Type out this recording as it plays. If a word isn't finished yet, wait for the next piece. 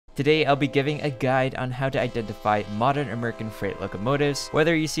Today I'll be giving a guide on how to identify modern American freight locomotives,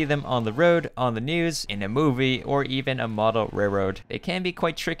 whether you see them on the road, on the news, in a movie, or even a model railroad. It can be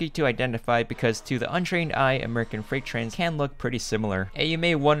quite tricky to identify because to the untrained eye, American freight trains can look pretty similar. And you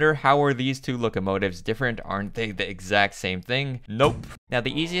may wonder, how are these two locomotives different? Aren't they the exact same thing? Nope. Now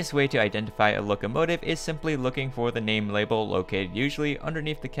the easiest way to identify a locomotive is simply looking for the name label located usually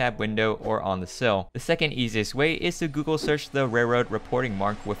underneath the cab window or on the sill. The second easiest way is to Google search the railroad reporting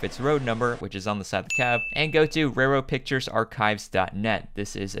mark with its road number, which is on the side of the cab, and go to railroadpicturesarchives.net.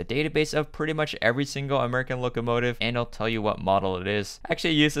 This is a database of pretty much every single American locomotive, and it'll tell you what model it is. I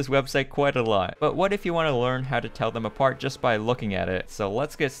actually use this website quite a lot. But what if you want to learn how to tell them apart just by looking at it? So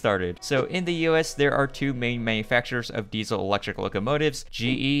let's get started. So in the US, there are two main manufacturers of diesel electric locomotives,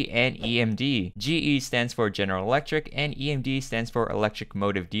 GE and EMD. GE stands for General Electric and EMD stands for Electric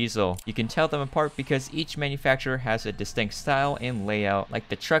Motive Diesel. You can tell them apart because each manufacturer has a distinct style and layout, like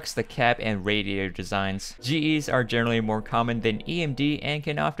the trucks, the cab, and radiator designs. GEs are generally more common than EMD and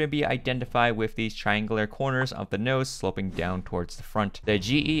can often be identified with these triangular corners of the nose sloping down towards the front. The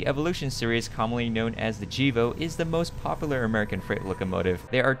GE Evolution series, commonly known as the GEVO, is the most popular American freight locomotive.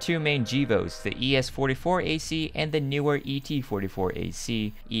 There are two main GEVOs, the ES44AC and the newer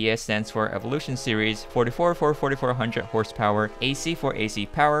ET44AC. ES stands for Evolution series, 44 for 4400 horsepower, AC for AC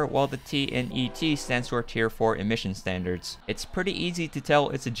power, while the T in ET stands for Tier 4 emission standards. It's pretty easy to tell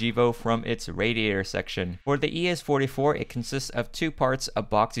it's a GEVO from its radiator section. For the ES44, it consists of two parts, a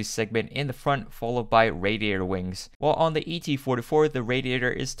boxy segment in the front followed by radiator wings, while on the ET44 the radiator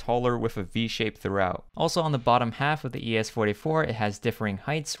is taller with a V shape throughout. Also on the bottom half of the ES44 it has differing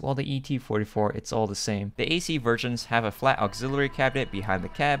heights, while the ET44 it's all the same. The AC versions have a flat auxiliary cabinet behind the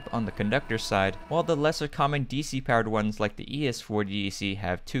cab on the conductor side, while the lesser common DC powered ones like the ES40DC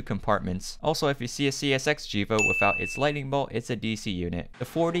have two compartments. Also, if you see a CSX GEVO without its lightning bolt, it's a DC unit. The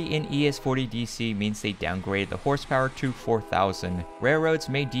 40 in ES40DC means they downgrade the horsepower to 4,000. Railroads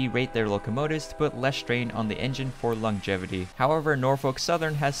may derate their locomotives to put less strain on the engine for longevity. However, Norfolk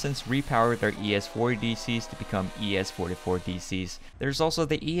Southern has since repowered their ES40DCs to become ES44DCs. There's also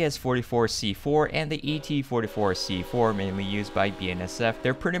the ES44C4 and the ET44C4, mainly used by BNSF.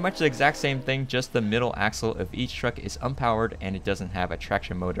 They're pretty much the exact same thing, just the middle axle of each truck is unpowered and it doesn't have a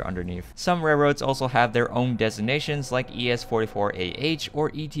traction motor underneath. Some railroads also have their own designations like ES44AH or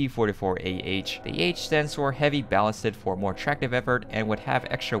ET44AH. The H stands for heavy ballasted for more tractive effort and would have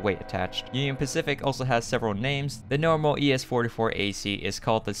extra weight attached. Union Pacific also has several names. The normal ES44AC is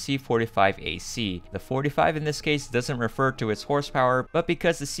called the C45AC. The 45 in this case doesn't refer to its horsepower, but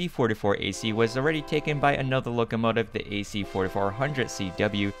because the C44AC was already taken by another locomotive, the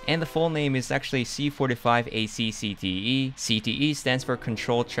AC4400CW, and the full name is actually C45AC-CTE. CTE stands for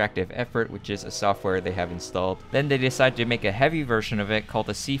Controlled Tractive Effort, which is a software they have installed. Then they decided to make a heavy version of it called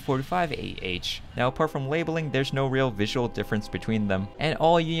the C45AH. Now apart from labeling, there's no real visual difference between them, and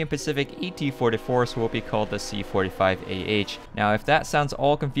all Union Pacific ET44s will be called the C45AH. Now if that sounds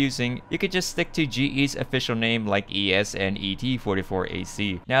all confusing, you could just stick to GE's official name like ES and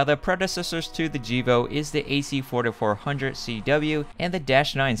ET44AC. Now the predecessors to the GEVO is the AC4400CW and the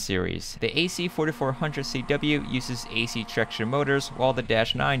 -9 series. The AC4400CW uses AC traction motors while the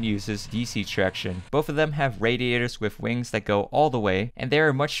 -9 uses DC traction. Both of them have radiators with wings that go all the way, and they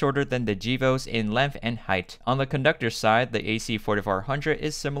are much shorter than the GEVOs in length and height. On the conductor side, the AC4400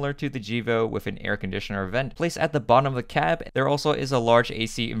 is similar to the GEVO with an air conditioner vent placed at the bottom of the cab. There also is a large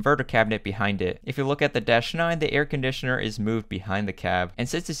AC inverter cabinet behind it. If you look at the -9, the air conditioner is moved behind the cab, and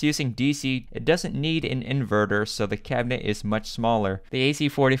since it's using DC, it doesn't need an inverter, so the cabinet is much smaller. The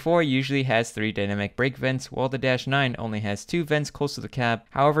AC44 usually has 3 dynamic brake vents, while the -9 only has 2 vents close to the cab.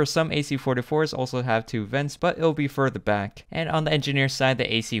 However, some AC44s also have 2 vents, but it'll be further back. And on the engineer side,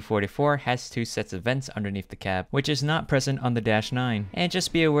 the AC44 has 2 sets of vents underneath the cab, which is not present on the -9. And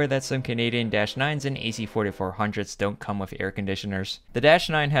just be aware that some Canadian -9s and AC4400s don't come with air conditioners. The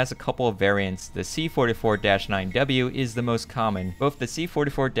 -9 has a couple of variants. The C44-9W is the most common. Both the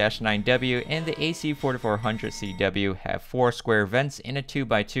C44-9W and the AC4400CW have 4 square vents in a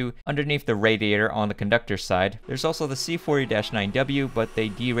 2x2 underneath the radiator on the conductor side. There's also the C40-9W, but they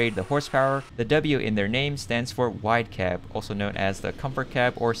derate the horsepower. The W in their name stands for wide cab, also known as the comfort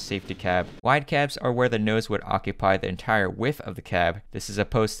cab or safety cab. Wide wide cabs are where the nose would occupy the entire width of the cab. This is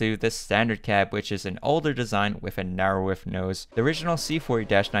opposed to the standard cab, which is an older design with a narrow width nose. The original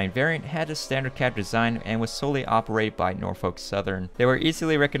C40-9 variant had a standard cab design and was solely operated by Norfolk Southern. They were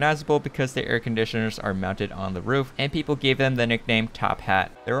easily recognizable because the air conditioners are mounted on the roof, and people gave them the nickname Top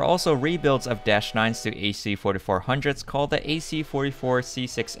Hat. There are also rebuilds of Dash 9s to AC4400s called the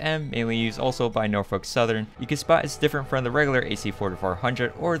AC44C6M, mainly used also by Norfolk Southern. You can spot it's different from the regular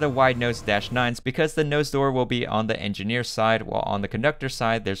AC4400 or the wide nose Dash 9s because the nose door will be on the engineer's side, while on the conductor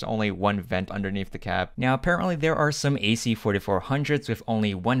side there's only one vent underneath the cab. Now apparently there are some AC4400s with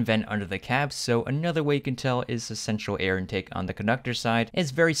only one vent under the cab, so another way you can tell is the central air intake on the conductor side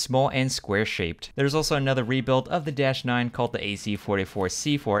is very small and square shaped. There's also another rebuild of the Dash 9 called the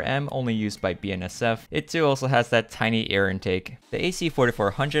AC44C4M, only used by BNSF. It too also has that tiny air intake. The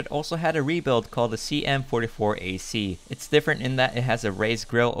AC4400 also had a rebuild called the CM44AC. It's different in that it has a raised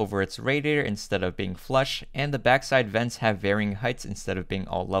grille over its radiator instead of being flush, and the backside vents have varying heights instead of being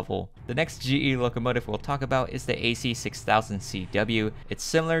all level. The next GE locomotive we'll talk about is the AC6000CW. It's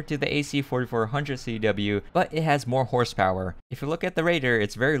similar to the AC4400CW, but it has more horsepower. If you look at the radiator,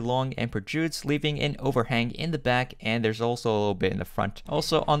 it's very long and protrudes, leaving an overhang in the back, and there's also a little bit in the front.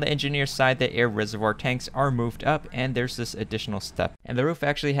 Also on the engineer's side, the air reservoir tanks are moved up, and there's this additional step. And the roof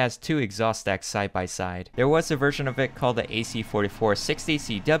actually has two exhaust stacks side by side. There was a version of it called the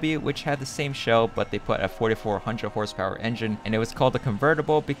AC4460CW, which had the same shell, but they put a 4400 horsepower engine, and it was called a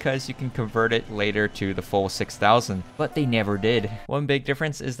convertible because you can convert it later to the full 6000, but they never did. One big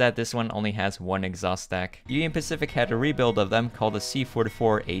difference is that this one only has one exhaust stack. Union Pacific had a rebuild of them called the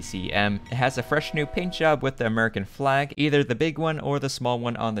C44ACM. It has a fresh new paint job with the American flag, either the big one or the small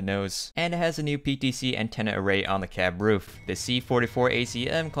one on the nose, and it has a new PTC antenna array on the cab roof. The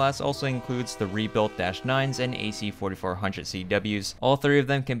C44ACM class also includes the rebuilt Dash 9s and AC4400CWs. All three of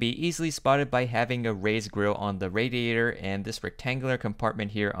them can be easily spotted by having a raised grille on the radiator and this rectangular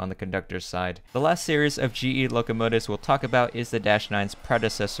compartment here on the conductor's side. The last series of GE locomotives we'll talk about is the Dash 9's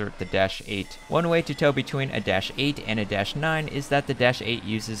predecessor, the Dash 8. One way to tell between a Dash 8 and a Dash 9 is that the Dash 8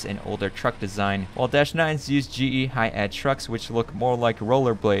 uses an older truck design, while Dash 9s use GE high-ad trucks which look more like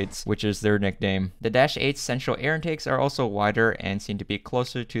rollerblades, which is their nickname. The Dash 8's central air intakes are also wider and seem to be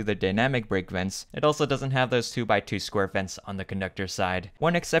closer to the dynamic brake vents. It also doesn't have those 2x2 square vents on the conductor side.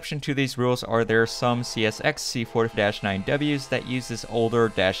 One exception to these rules are there are some CSX C4-9Ws that use this older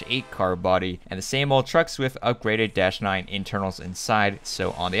Dash 8 car body, and the same old trucks with upgraded Dash 9 internals inside,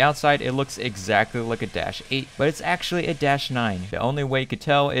 so on the outside it looks exactly like a Dash 8, but it's actually a Dash 9. The only way you could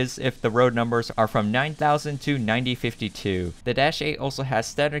tell is if the road numbers are from 9000 to 9052. The Dash 8 also has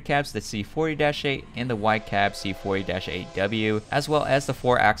standard cabs, the C40-8 and the wide cab C40-8W, as well as the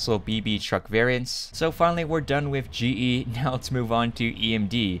 4-axle BB truck variants. So finally we're done with GE, now let's move on to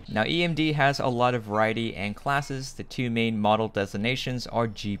EMD. Now EMD has a lot of variety and classes. The two main model designations are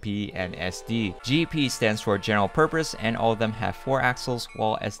GP and SD. GP stands for general purpose and all of them have 4 axles,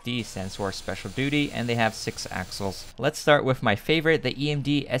 while SD stands for special duty and they have 6 axles. Let's start with my favorite, the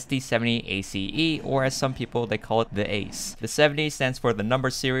EMD SD70 ACE, or as some people they call it, the ACE. The 70 stands for the number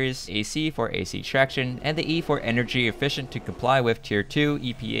series, AC for AC traction, and the E for energy efficient to comply with Tier 2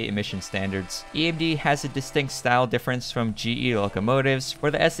 EPA emission standards. EMD has a distinct style difference from GE locomotives.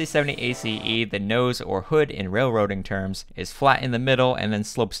 For the SD70 ACE, the nose or hood in railroading terms is flat in the middle and then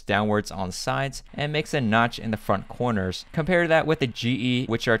slopes downwards on sides and makes a notch in the front corners. Compare that with the GE,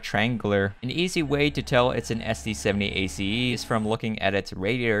 which are triangular. An easy way to tell it's an SD70 ACE is from looking at its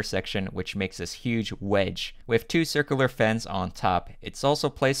radiator section, which makes this huge wedge with 2 circular fans on top. It's also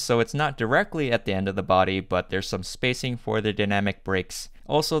placed so it's not directly at the end of the body, but there's some spacing for the dynamic brakes.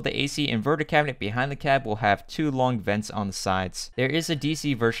 Also, the AC inverter cabinet behind the cab will have 2 long vents on the sides. There is a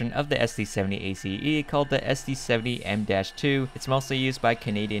DC version of the SD70 ACE called the SD70M-2. It's mostly used by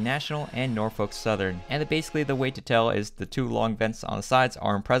Canadian National and Norfolk Southern. And basically the way to tell is the 2 long vents on the sides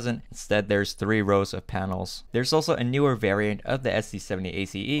aren't present. Instead, there's 3 rows of panels. There's also a newer variant of the SD70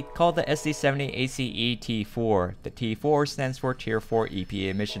 ACE called the SD70 ACE T4. The T4 stands for Tier 4 EPA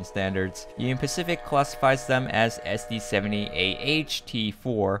emission standards. Union Pacific classifies them as SD70AH T4,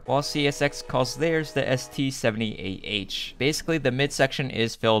 while CSX calls theirs the ST70AH. Basically, the midsection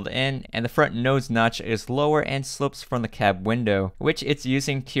is filled in, and the front nose notch is lower and slopes from the cab window, which it's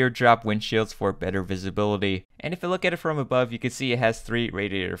using teardrop windshields for better visibility. and if you look at it from above, you can see it has 3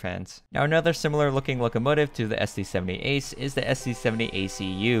 radiator fans. Now another similar looking locomotive to the SD70 Ace is the SD70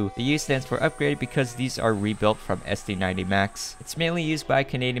 ACU. The U stands for upgrade because these are rebuilt from SD90 Max. It's mainly used by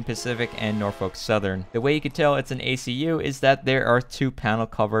Canadian Pacific and Norfolk Southern. The way you can tell it's an ACU is that there are 2 panel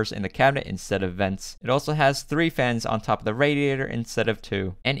covers in the cabinet instead of vents. It also has 3 fans on top of the radiator instead of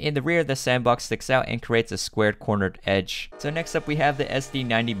 2. And in the rear, the sandbox sticks out and creates a squared cornered edge. So next up we have the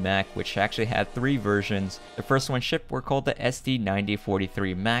SD90 Mac, which actually had 3 versions. The first one shipped were called the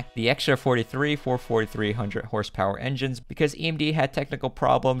SD9043 Mac. The extra 43 for 4300 horsepower engines because EMD had technical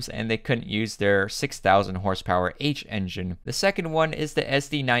problems and they couldn't use their 6000 horsepower H engine. The second one is the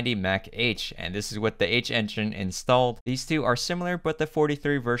SD90 Mac H, and this is with the H engine installed. These two are similar, but the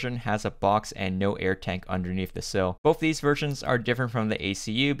 43 version has a box and no air tank underneath the sill. Both these versions are different from the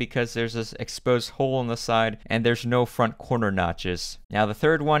ACU because there's this exposed hole on the side and there's no front corner notches. Now the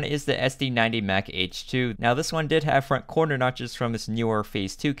third one is the SD90 Mac H2. Now this one did have front corner notches from this newer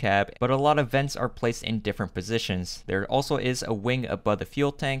Phase 2 cab, but a lot of vents are placed in different positions. There also is a wing above the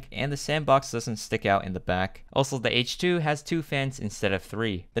fuel tank, and the sandbox doesn't stick out in the back. Also, the H2 has 2 fans instead of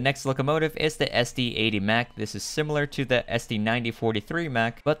 3. The next locomotive is the SD80 Mac. This is similar to the SD9043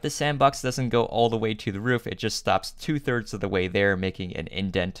 Mac, but the sandbox doesn't go all the way to the roof, it just stops 2/3 of the way there, making an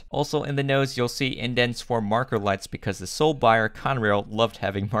indent. Also in the nose, you'll see indents for marker lights because the sole buyer, Conrail, loved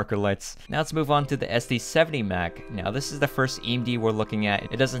having marker lights. Now let's move on to the SD70 Mac. Now this is the first EMD we're looking at.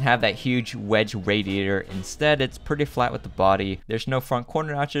 It doesn't have that huge wedge radiator. Instead, it's pretty flat with the body. There's no front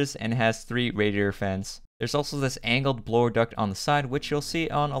corner notches and has 3 radiator fans. There's also this angled blower duct on the side, which you'll see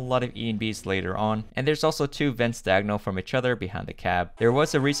on a lot of E&Bs later on, and there's also 2 vents diagonal from each other behind the cab. There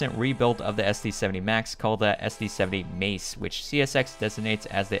was a recent rebuild of the SD70 Max called the SD70 Mace, which CSX designates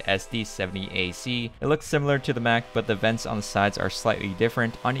as the SD70AC. It looks similar to the Mac, but the vents on the sides are slightly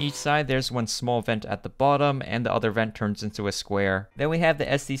different. On each side, there's one small vent at the bottom, and the other vent turns into a square. Then we have the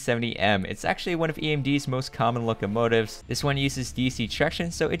SD70M. It's actually one of EMD's most common locomotives. This one uses DC traction,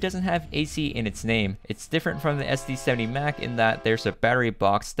 so it doesn't have AC in its name. It's different from the SD70 Mac in that there's a battery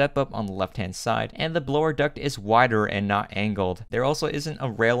box step up on the left hand side, and the blower duct is wider and not angled. There also isn't a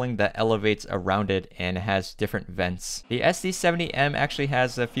railing that elevates around it and has different vents. The SD70M actually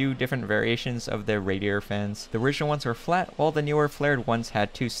has a few different variations of the radiator fans. The original ones were flat, while the newer flared ones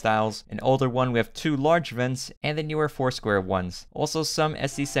had 2 styles, an older one with 2 large vents, and the newer 4 square ones. Also, some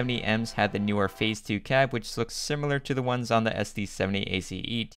SD70Ms had the newer Phase 2 cab, which looks similar to the ones on the SD70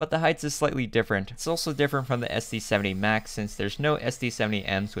 ACE, but the height is slightly different. It's also different from the SD70 Max since there's no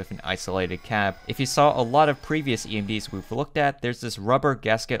SD70Ms with an isolated cab. If you saw a lot of previous EMDs we've looked at, there's this rubber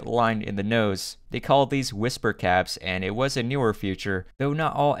gasket lined in the nose. They call these whisper cabs, and it was a newer feature, though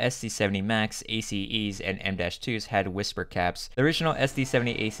not all SD70 Max, ACEs, and M-2s had whisper cabs. The original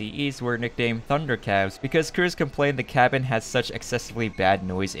SD70 ACEs were nicknamed Thunder cabs because crews complained the cabin had such excessively bad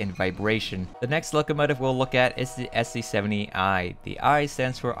noise and vibration. The next locomotive we'll look at is the SD70I. The I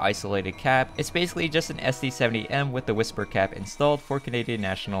stands for isolated cab. It's basically just an SD70M with the whisper cab installed for Canadian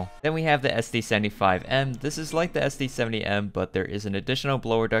National. Then we have the SD75M. This is like the SD70M, but there is an additional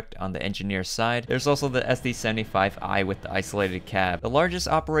blower duct on the engineer's side. There's also the SD75I with the isolated cab. The largest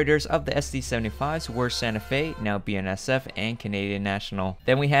operators of the SD75s were Santa Fe, now BNSF, and Canadian National.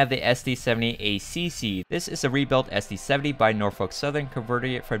 Then we have the SD70ACC. This is a rebuilt SD70 by Norfolk Southern,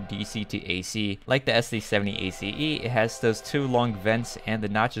 converting it from DC to AC. Like the SD70ACE, it has those 2 long vents and the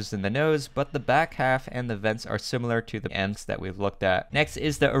notches in the nose, but the back half and the vents are similar to the M's that we've looked at. Next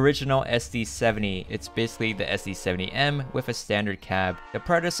is the original SD70. It's basically the SD70M with a standard cab. The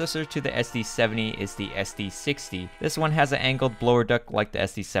predecessor to the SD70 is the SD60. This one has an angled blower duct like the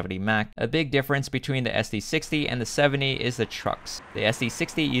SD70 Mac. A big difference between the SD60 and the 70 is the trucks. The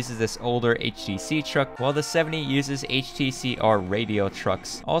SD60 uses this older HTC truck, while the 70 uses HTCR radial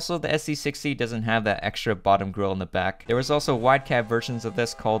trucks. Also, the SD60 doesn't have that extra bottom grille in the back. There was also wide cab versions of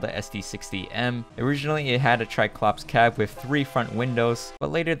this called the SD60M. Originally, it had a triclops cab with 3 front windows,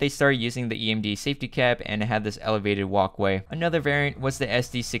 but later they started using the EMD safety cab and it had this elevated walkway. Another variant was the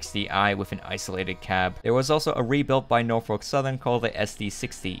SD60I with an isolated cab. There was also a rebuilt by Norfolk Southern called the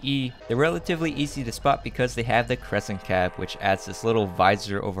SD60E. They're relatively easy to spot because they have the crescent cab, which adds this little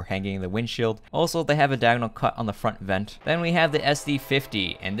visor overhanging the windshield. Also, they have a diagonal cut on the front vent. Then we have the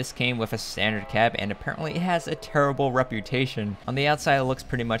SD50, and this came with a standard cab and apparently it has a terrible reputation. On the outside, it looks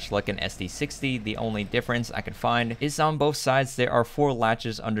pretty much like an SD60. The only difference I can find is on both sides there are 4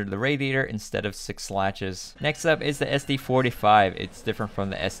 latches under the radiator instead of 6 latches. Next up is the SD45. It's different from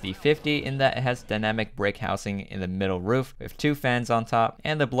the SD50 in that it has dynamic brake housing in the middle roof with 2 fans on top,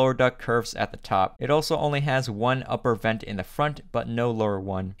 and the blower duct curves at the top. It also only has 1 upper vent in the front but no lower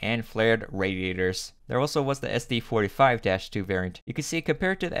one, and flared radiators. There also was the SD45-2 variant. You can see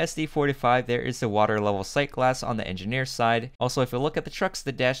compared to the SD45, there is the water level sight glass on the engineer's side. Also, if you look at the trucks,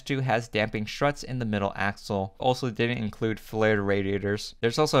 the Dash 2 has damping struts in the middle axle. Also didn't include flared radiators.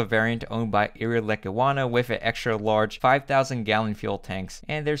 There's also a variant owned by Locomotive with an extra large 5,000 gallon fuel tanks,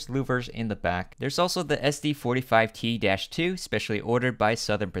 and there's louvers in the back. There's also the SD45T-2, specially ordered by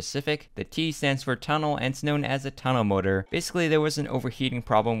Southern Pacific. The T stands for tunnel and it's known as a tunnel motor. Basically, there was an overheating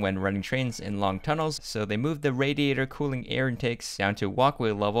problem when running trains in long tunnels, so they moved the radiator cooling air intakes down to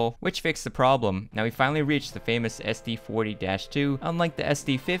walkway level, which fixed the problem. Now we finally reached the famous SD40-2. Unlike the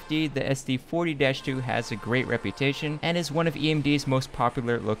SD50, the SD40-2 has a great reputation and is one of EMD's most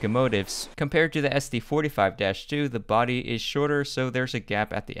popular locomotives. Compared to the SD45-2, the body is shorter, so there's a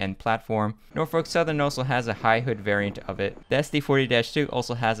gap at the end platform. Norfolk Southern also has a high hood variant of it. The SD40-2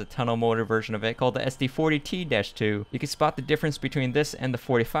 also has a tunnel motor version of it called the SD40T-2. You can spot the difference between this and the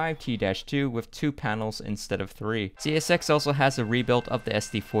 45T-2 with 2 panels instead of 3. CSX also has a rebuild of the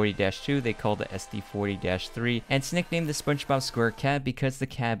SD40-2 they call the SD40-3, and it's nicknamed the SpongeBob Square Cab because the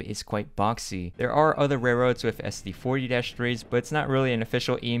cab is quite boxy. There are other railroads with SD40-3s, but it's not really an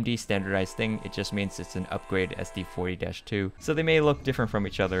official EMD standardized thing, it just means it's an upgrade SD40-2, so they may look different from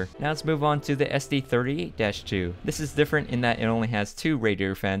each other. Now let's move on to the SD38-2. This is different in that it only has 2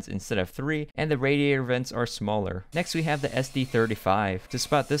 radiator fans instead of 3, and the radiator vents are smaller. Next we have the SD35. To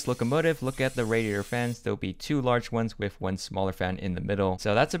spot this locomotive, look at the radiator fans. There'll be 2 large ones with 1 smaller fan in the middle.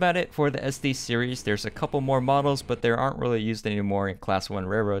 So that's about it for the SD series. There's a couple more models, but they aren't really used anymore in Class 1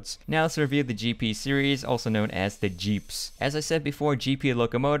 railroads. Now let's review the GP series, also known as the Jeeps. As I said before, GP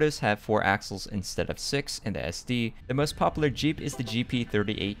locomotives have 4 axles instead of 6 in the SD. The most popular Jeep is the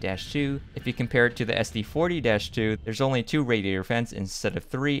GP38-2. If you compare it to the SD40-2, there's only 2 radiator fans instead of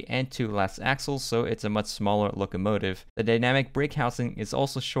 3 and 2 last axles, so it's a much smaller locomotive. The dynamic brake housing is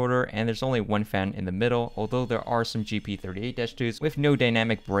also shorter and there's only 1 fan in the middle, although there are some GP38-2s with no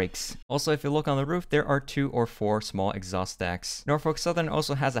dynamic brakes. Also, if you look on the roof, there are 2 or 4 small exhaust stacks. Norfolk Southern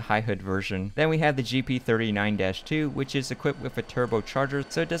also has a high hood version. Then we have the GP39-2, which is equipped with a turbocharger,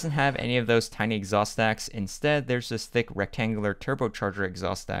 so it doesn't have any of those tiny exhaust stacks. Instead, there's this thick rectangular turbocharger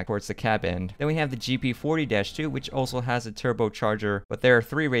exhaust stack towards the cab end. Then we have the GP40-2, which also has a turbocharger, but there are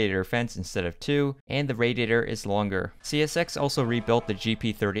 3 radiator fans instead of 2, and the radiator is longer. CSX also rebuilt the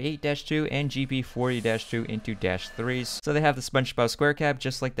GP38-2 and GP40-2 into -3s, so they have the SpongeBob Square Cab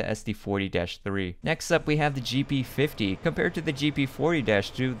just like the SD40-3. Next up we have the GP50. Compared to the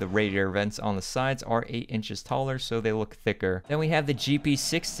GP40-2, the radiator vents on the sides are 8 inches taller, so they look thicker. Then we have the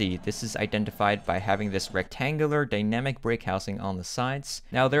GP60. This is identified by having this rectangular dynamic brake housing on the sides.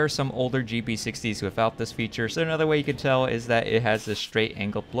 Now there are some older GP60s without this feature, so another way you can tell is that it has a straight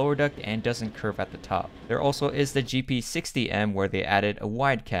angled blower duct and doesn't curve at the top. There also is the GP60M where they added a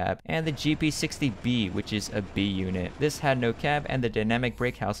wide cab, and the GP60B, which is a B unit. This had no cab and the dynamic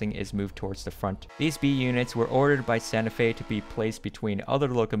brake housing is moved towards the front. These B units were ordered by Santa Fe to be placed between other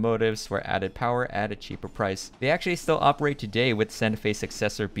locomotives for added power at a cheaper price. They actually still operate today with Santa Fe's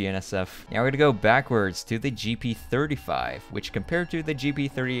successor BNSF. Now we're going to go backwards to the GP35, which compared to the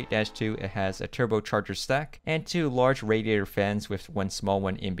GP38-2, it has a turbocharger stack and 2 large radiator fans with 1 small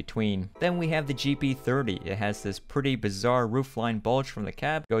one in between. Then we have the GP30. It has this pretty bizarre roofline bulge from the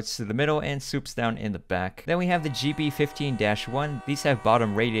cab, goes to the middle and swoops down in the back. Then we have the GP15-1. These have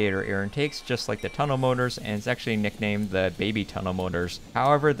bottom radiator air intakes just like the tunnel motors, and it's actually nicknamed the baby tunnel motors.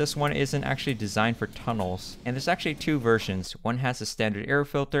 However, this one isn't actually designed for tunnels, and there's actually 2 versions. One has a standard air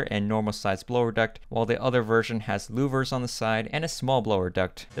filter and normal size blower duct, while the other version has louvers on the side and a small blower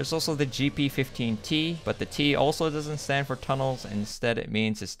duct. There's also the GP15T, but the T also doesn't stand for tunnels, instead it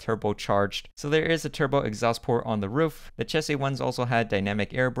means it's turbocharged. So there is a turbo exhaust port on the roof. The chassis ones also had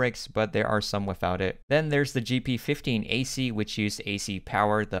dynamic air brakes, but there are some without it. Then there's the GP15AC, which used AC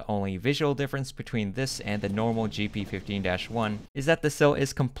power. The only visual difference between this and the normal GP15-1 is that the sill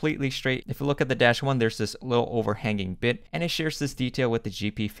is completely straight. If you look at the -1, there's this little overhanging bit, and it shares this detail with the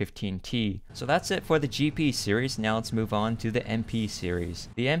GP15T. So that's it for the GP series. Now let's move on to the MP series.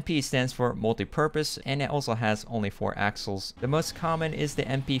 The MP stands for multi-purpose, and it also has only 4 axles. The most common is the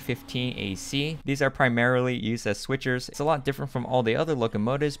MP15AC. These are primarily used as switchers. It's a lot different from all the other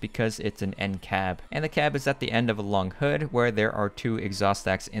locomotives because it's an end cab, and the cab is at the end of a long hood where there are 2 exhaust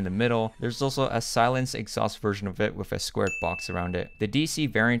stacks in the middle. There's also a silenced exhaust version of it with a squared box around it. The DC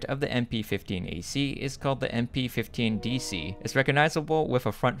variant of the MP15AC is called the MP15DC. It's recognizable with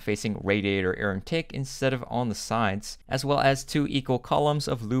a front-facing radiator air intake instead of on the sides, as well as 2 equal columns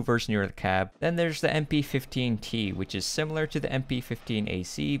of louvers near the cab. Then there's the MP15T, which is similar to the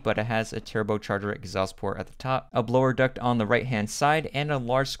MP15AC, but it has a turbocharger exhaust port at the top, a blower duct on the right-hand side, and a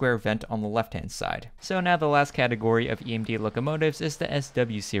large square vent on on the left hand side. So now the last category of EMD locomotives is the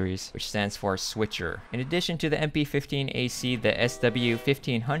SW series, which stands for switcher. In addition to the MP15AC, the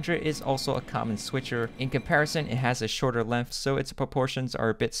SW1500 is also a common switcher. In comparison, it has a shorter length, so its proportions are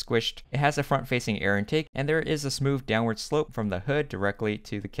a bit squished. It has a front-facing air intake, and there is a smooth downward slope from the hood directly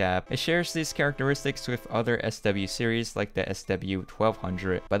to the cab. It shares these characteristics with other SW series like the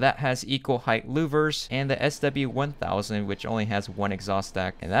SW1200, but that has equal height louvers, and the SW1000, which only has one exhaust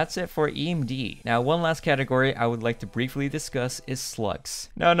stack. And that's it for EMD. Now, one last category I would like to briefly discuss is slugs.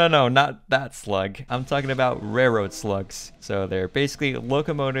 No, not that slug. I'm talking about railroad slugs. So they're basically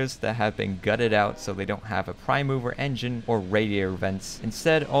locomotives that have been gutted out so they don't have a prime mover engine or radiator vents.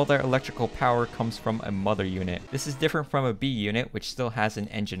 Instead, all their electrical power comes from a mother unit. This is different from a B unit, which still has an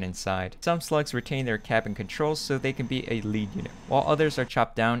engine inside. Some slugs retain their cabin controls so they can be a lead unit, while others are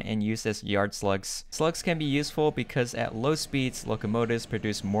chopped down and used as yard slugs. Slugs can be useful because at low speeds, locomotives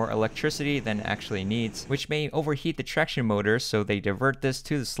produce more electricity than it actually needs, which may overheat the traction motor, so they divert this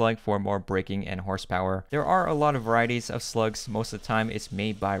to the slug for more braking and horsepower. There are a lot of varieties of slugs. Most of the time it's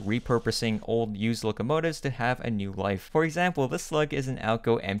made by repurposing old used locomotives to have a new life. For example, this slug is an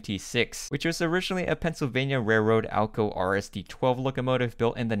Alco MT6, which was originally a Pennsylvania Railroad Alco RSD-12 locomotive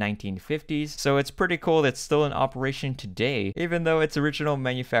built in the 1950s, so it's pretty cool that it's still in operation today, even though its original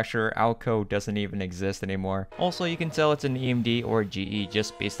manufacturer Alco doesn't even exist anymore. Also, you can tell it's an EMD or GE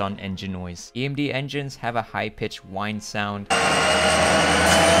just based on engine noise. EMD engines have a high-pitched whine sound,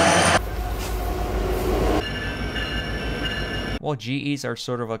 while GEs are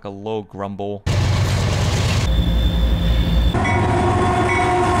sort of like a low grumble.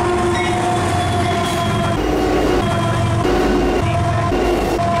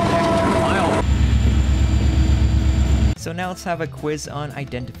 So now let's have a quiz on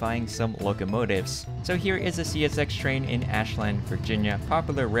identifying some locomotives. So here is a CSX train in Ashland, Virginia,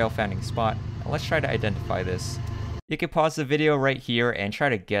 popular rail fanning spot. Now let's try to identify this. You can pause the video right here and try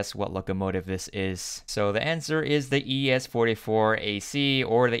to guess what locomotive this is. So the answer is the ES44AC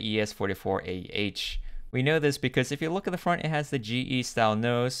or the ES44AH. We know this because if you look at the front, it has the GE style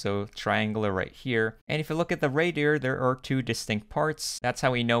nose, so triangular right here. And if you look at the radiator, there are two distinct parts. That's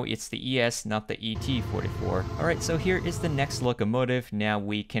how we know it's the ES, not the ET44. Alright, so here is the next locomotive. Now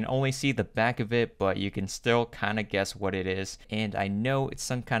we can only see the back of it, but you can still kind of guess what it is. And I know it's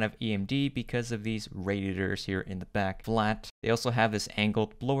some kind of EMD because of these radiators here in the back, flat. They also have this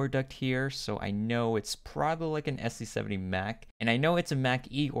angled blower duct here, so I know it's probably like an SC70 Mac. And I know it's a Mac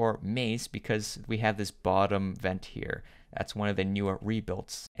E or Mace because we have this bottom vent here. That's one of the newer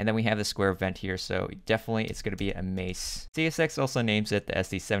rebuilds. And then we have the square vent here, so definitely it's going to be a Mace. CSX also names it the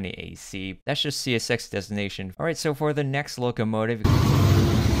SD70AC. That's just CSX designation. Alright, so for the next locomotive, you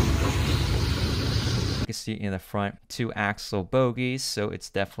can see in the front, 2 axle bogies, so it's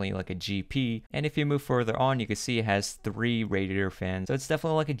definitely like a GP. And if you move further on, you can see it has 3 radiator fans, so it's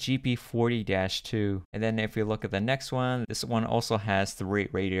definitely like a GP40-2. And then if you look at the next one, this one also has 3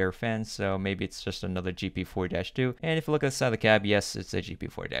 radiator fans, so maybe it's just another GP40-2. And if you look at the side of the cab, yes, it's a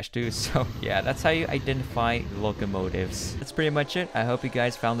GP40-2. So yeah, that's how you identify locomotives. That's pretty much it. I hope you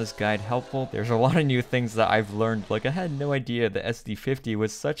guys found this guide helpful. There's a lot of new things that I've learned. Like, I had no idea the SD50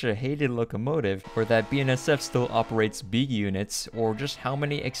 was such a hated locomotive, or that BNSF still operates B units, or just how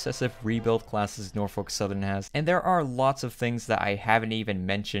many excessive rebuild classes Norfolk Southern has. And there are lots of things that I haven't even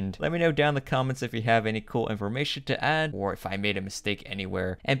mentioned. Let me know down in the comments if you have any cool information to add, or if I made a mistake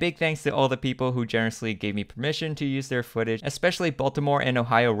anywhere. And big thanks to all the people who generously gave me permission to use their footage, especially Baltimore and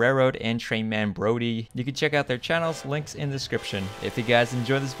Ohio Railroad and Trainman Brody. You can check out their channels, links in the description. If you guys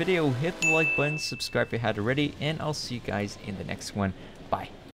enjoyed this video, hit the like button, subscribe if you hadn't already, and I'll see you guys in the next one. Bye.